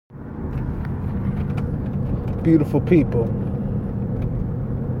beautiful people,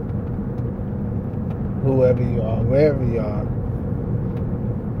 whoever you are, wherever you are.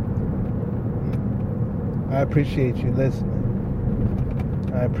 I appreciate you listening.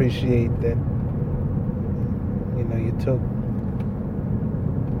 I appreciate that, you took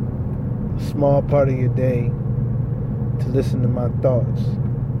a small part of your day to listen to my thoughts.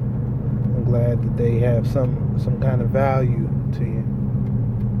 I'm glad that they have some kind of value to you.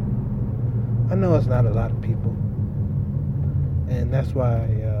 I know it's not a lot of people, and that's why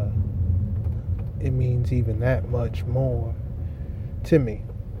it means even that much more to me.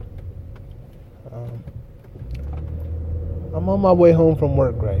 I'm on my way home from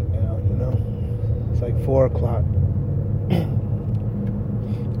work right now, It's like 4 o'clock. I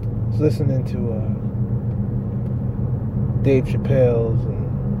was listening to Dave Chappelle's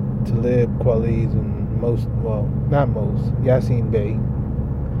and Talib Kweli's and Yasin Bey.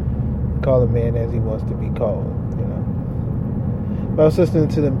 Call a man as he wants to be called, But I was listening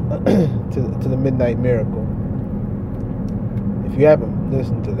to the Midnight Miracle. If you haven't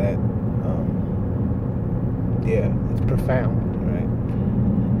listened to that, it's profound, right?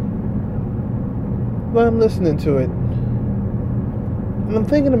 But I'm listening to it, and I'm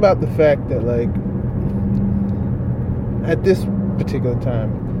thinking about the fact that, like, at this particular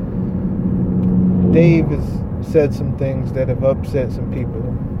time, Dave has said some things that have upset some people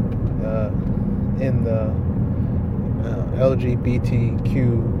in the LGBTQ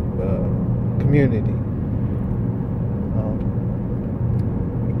community.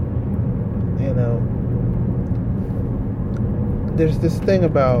 There's this thing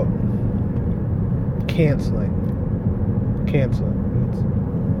about canceling.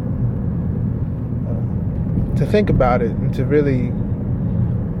 To think about it and to really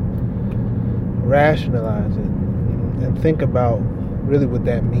rationalize it and think about really what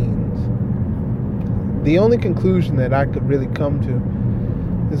that means. The only conclusion that I could really come to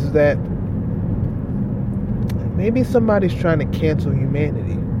is that maybe somebody's trying to cancel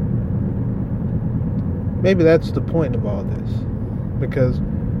humanity. Maybe that's the point of all this. Because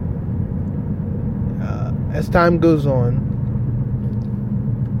as time goes on,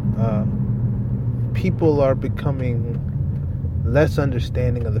 people are becoming less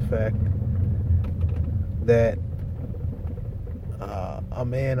understanding of the fact that a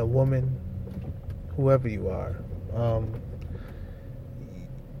man, a woman, whoever you are,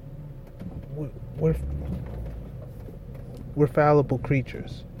 we're fallible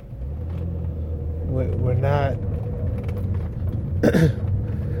creatures. We're not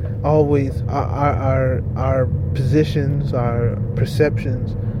always our positions, our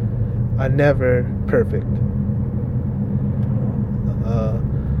perceptions are never perfect.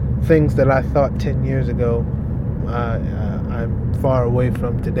 Things that I thought 10 years ago, I'm far away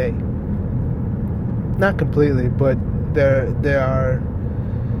from today. Not completely, but there are,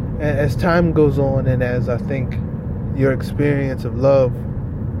 as time goes on, and as I think your experience of love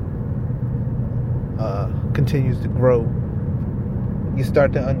continues to grow, you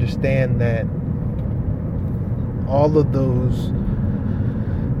start to understand that all of those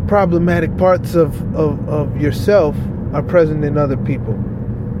problematic parts of yourself are present in other people.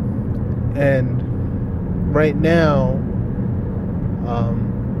 And right now,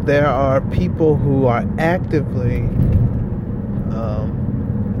 there are people who are actively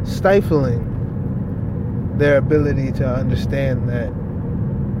stifling their ability to understand that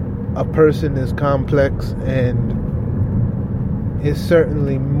a person is complex and is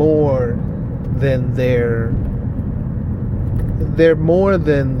certainly more than they're more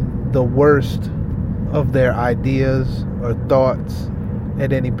than the worst of their ideas or thoughts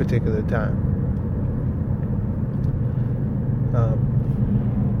at any particular time.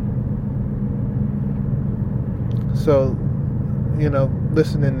 So,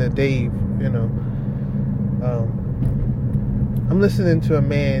 listening to Dave, I'm listening to a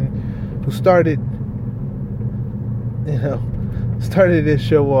man who started his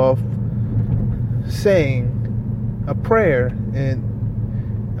show off saying a prayer in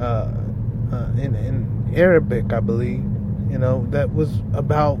Arabic, I believe, that was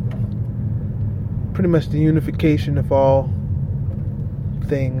about pretty much the unification of all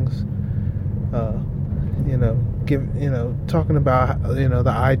things, talking about,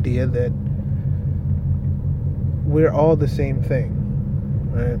 the idea that we're all the same thing,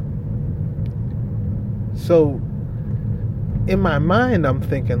 right? So in my mind, I'm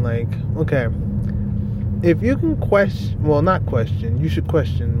thinking like, okay, if you can you should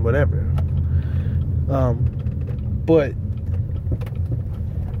question whatever. But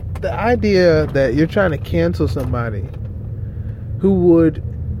the idea that you're trying to cancel somebody who would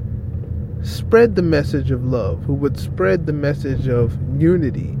spread the message of love, who would spread the message of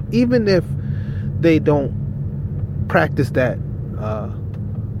unity, even if they don't practice that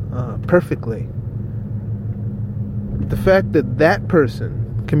perfectly. The fact that that person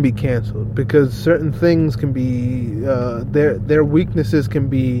can be canceled because certain things can be their weaknesses can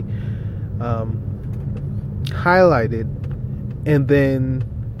be highlighted, and then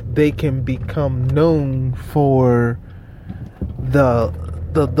they can become known for the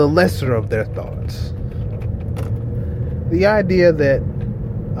lesser of their thoughts. The idea that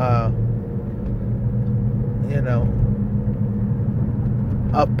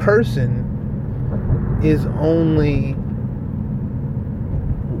a person is only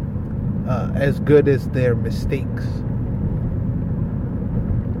as good as their mistakes.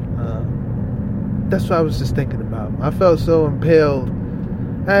 That's what I was just thinking about. I felt so impelled.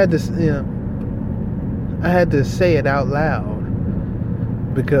 I had to say it out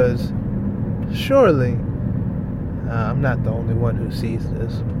loud, because surely I'm not the only one who sees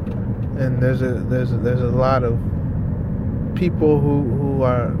this, and there's a lot of people who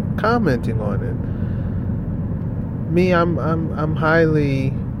are commenting on it. Me, I'm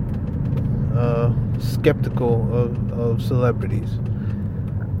highly skeptical of celebrities.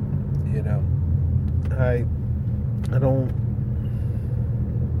 I don't.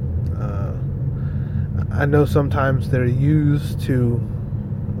 I know sometimes they're used to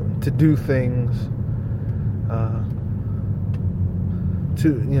do things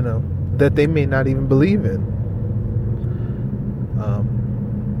that they may not even believe in.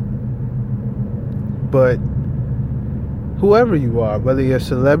 But whoever you are, whether you're a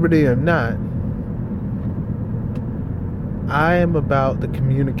celebrity or not, I am about the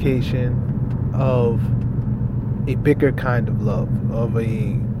communication of a bigger kind of love, of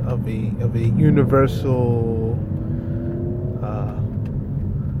a universal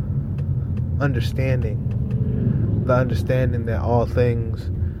understanding, the understanding that all things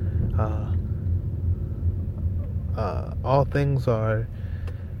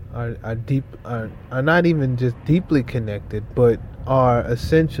are deep, are not even just deeply connected, but are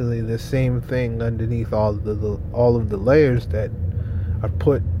essentially the same thing underneath all of the layers that are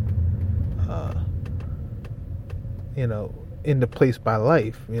put into place by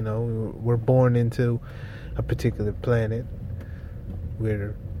life. We're born into a particular planet.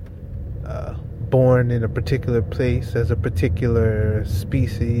 We're born in a particular place as a particular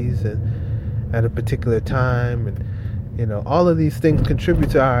species and at a particular time, and all of these things contribute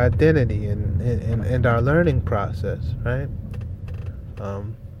to our identity and our learning process, right?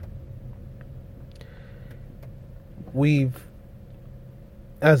 We've,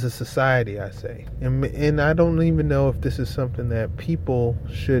 as a society, I say, and I don't even know if this is something that people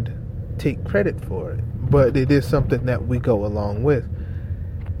should take credit for, but it is something that we go along with,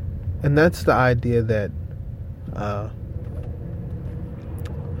 and that's the idea that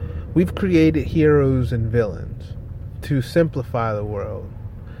we've created heroes and villains to simplify the world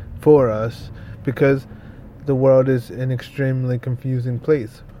for us, because the world is an extremely confusing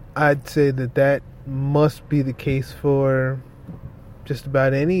place. I'd say that must be the case for just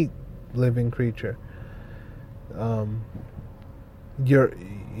about any living creature. Your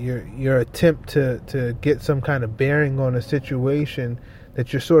attempt to get some kind of bearing on a situation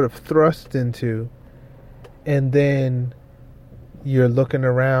that you're sort of thrust into, and then you're looking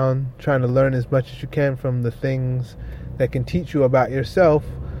around trying to learn as much as you can from the things that can teach you about yourself.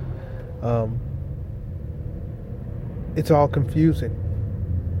 It's all confusing.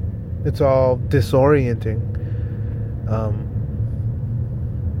 It's all disorienting.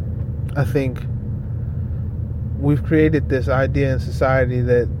 I think we've created this idea in society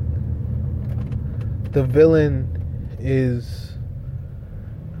that the villain is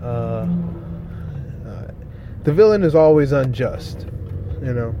always unjust,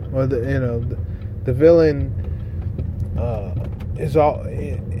 or the villain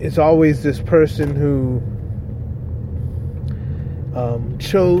is always this person who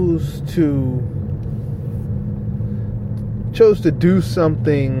chose to do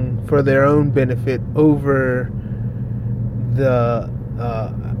something for their own benefit over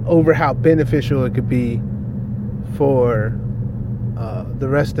how beneficial it could be for the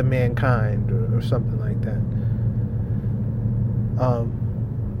rest of mankind, or something like that.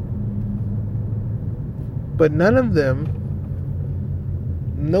 But none of them,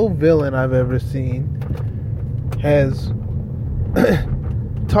 no villain I've ever seen, has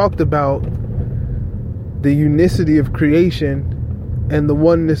talked about the unicity of creation and the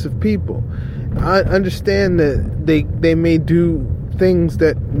oneness of people. I understand that they may do things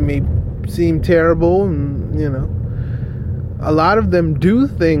that may seem terrible, and a lot of them do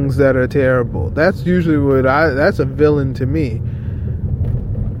things that are terrible. That's usually that's a villain to me.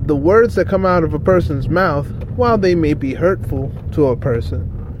 The words that come out of a person's mouth, while they may be hurtful to a person,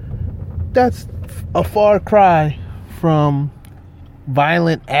 that's a far cry from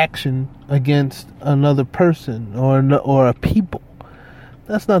violent action against another person or a people.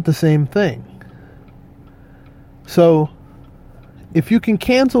 That's not the same thing. So, if you can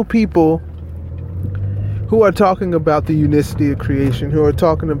cancel people who are talking about the unicity of creation, who are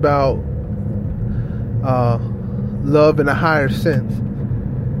talking about love in a higher sense,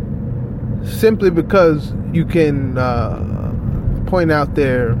 simply because you can point out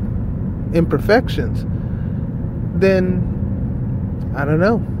their imperfections, then I don't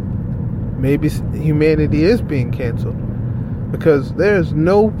know, maybe humanity is being canceled, because there's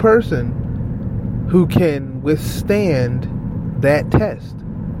no person who can withstand that test.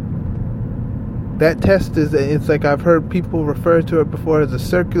 That test it's like, I've heard people refer to it before as a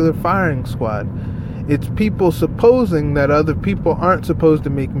circular firing squad. It's people supposing that other people aren't supposed to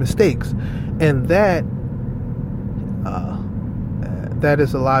make mistakes, and that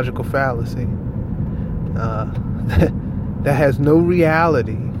is a logical fallacy. That has no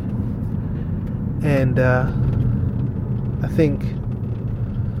reality, and I think,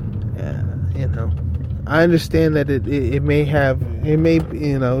 I understand that it may,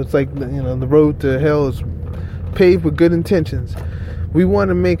 it's like, the road to hell is paved with good intentions. We want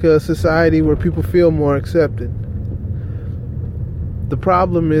to make a society where people feel more accepted. The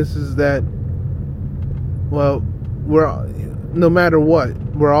problem is that, well, no matter what,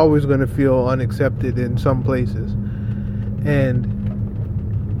 we're always going to feel unaccepted in some places. And,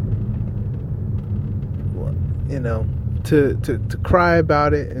 to cry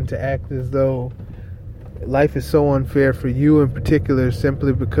about it and to act as though life is so unfair for you in particular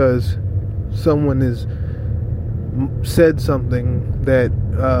simply because someone has said something that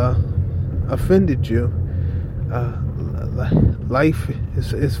offended you. Life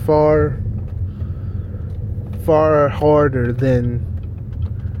is far harder than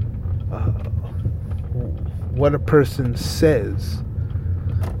what a person says.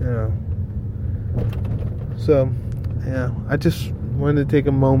 So, I just wanted to take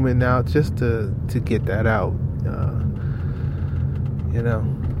a moment now just to get that out.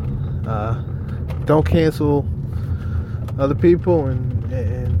 Don't cancel other people,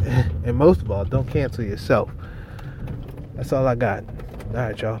 and most of all, don't cancel yourself. That's all I got. All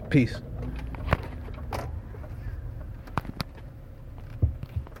right, y'all. Peace.